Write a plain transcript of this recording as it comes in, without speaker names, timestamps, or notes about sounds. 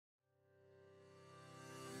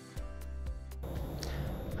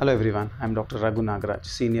Hello everyone, I'm Dr. Raghu Nagaraj,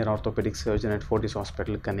 Senior Orthopedic Surgeon at Fortis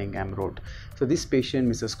Hospital, Cunningham Road. So this patient,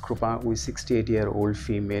 Mrs. Krupa, who is 68-year-old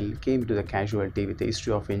female, came to the casualty with a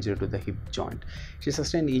history of injury to the hip joint. She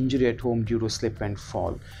sustained injury at home due to slip and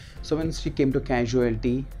fall. So when she came to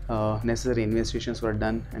casualty, necessary investigations were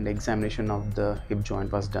done and examination of the hip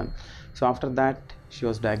joint was done. So after that, she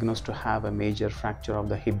was diagnosed to have a major fracture of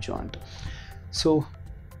the hip joint. So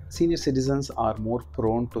senior citizens are more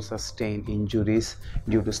prone to sustain injuries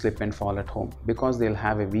due to slip and fall at home because they'll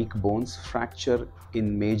have a weak bones. Fracture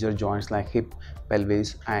in major joints like hip,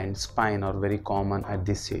 pelvis and spine are very common at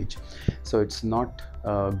this age. So it's not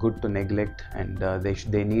good to neglect, and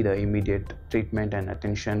they need an immediate treatment and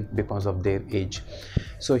attention because of their age.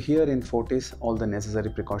 So here in Fortis, all the necessary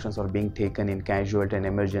precautions are being taken in casualty and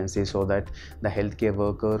emergency so that the healthcare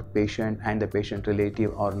worker, patient and the patient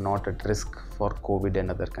relative are not at risk for COVID and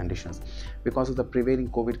other conditions. Because of the prevailing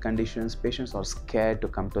COVID conditions, patients are scared to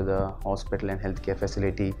come to the hospital and healthcare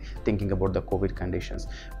facility thinking about the COVID conditions.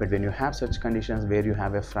 But when you have such conditions where you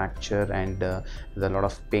have a fracture and there's a lot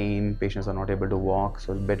of pain, patients are not able to walk,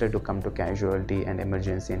 so it's better to come to casualty and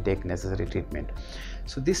emergency and take necessary treatment.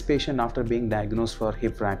 So this patient, after being diagnosed for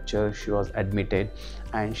hip fracture, she was admitted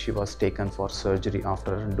and she was taken for surgery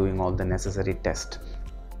after doing all the necessary tests.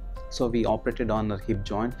 So we operated on her hip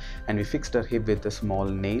joint and we fixed her hip with a small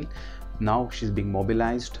nail. Now she's being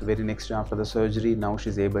mobilized very next day after the surgery. Now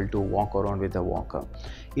she's able to walk around with a walker.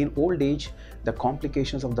 In old age, the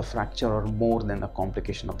complications of the fracture are more than the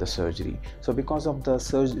complication of the surgery. So because of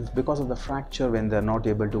the fracture, when they're not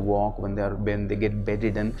able to walk, when they get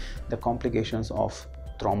bedridden, the complications of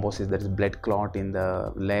thrombosis, that is blood clot in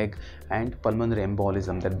the leg, and pulmonary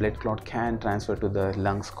embolism, that blood clot can transfer to the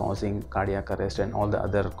lungs causing cardiac arrest and all the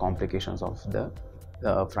other complications of the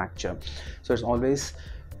fracture. So it's always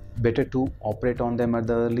better to operate on them at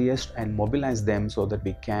the earliest and mobilize them so that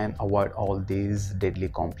we can avoid all these deadly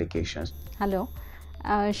complications. Hello,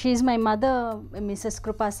 she is my mother, Mrs.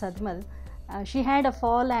 Krupa Sadmal. She had a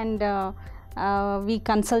fall and we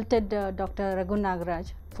consulted Dr. Raghu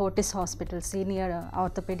Nagaraj, Fortis Hospital, Senior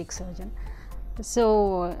Orthopaedic Surgeon.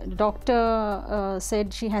 So doctor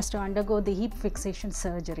said she has to undergo the hip fixation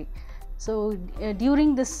surgery. So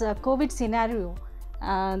during this COVID scenario,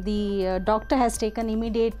 the doctor has taken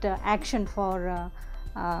immediate action for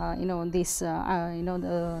the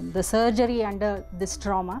surgery under this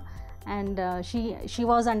trauma, and she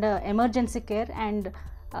was under emergency care, and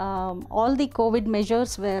all the COVID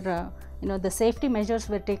measures were the safety measures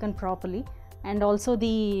were taken properly, and also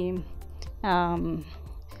the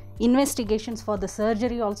investigations for the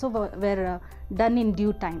surgery also were done in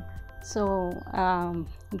due time. So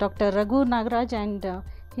Dr. Raghu Nagaraj and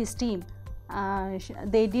his team,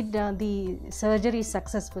 they did the surgery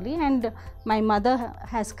successfully, and my mother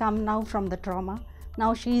has come now from the trauma.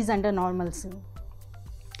 Now she is under normalcy,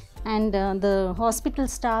 and the hospital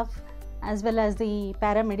staff as well as the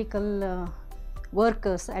paramedical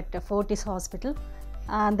workers at Fortis Hospital,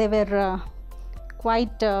 they were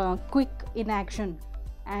quite quick in action,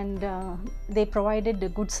 and they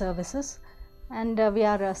provided good services, and we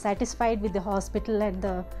are satisfied with the hospital and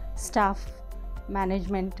the staff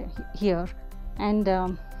management here.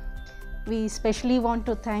 And we especially want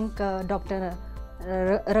to thank Dr.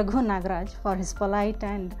 Raghu Nagaraj for his polite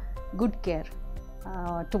and good care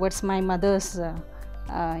towards my mother's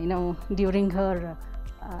during her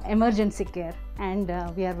emergency care, and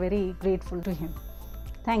we are very grateful to him.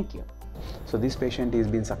 Thank you. So this patient is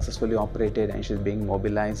being successfully operated and she's being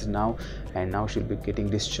mobilized now, and now she'll be getting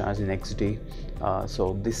discharged next day.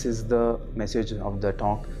 So this is the message of the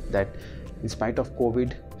talk, that in spite of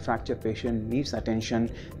COVID, fracture patient needs attention.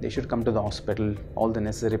 They should come to the hospital. All the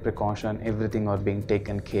necessary precaution, everything are being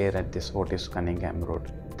taken care at this Fortis Cunningham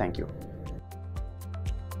Road. Thank you.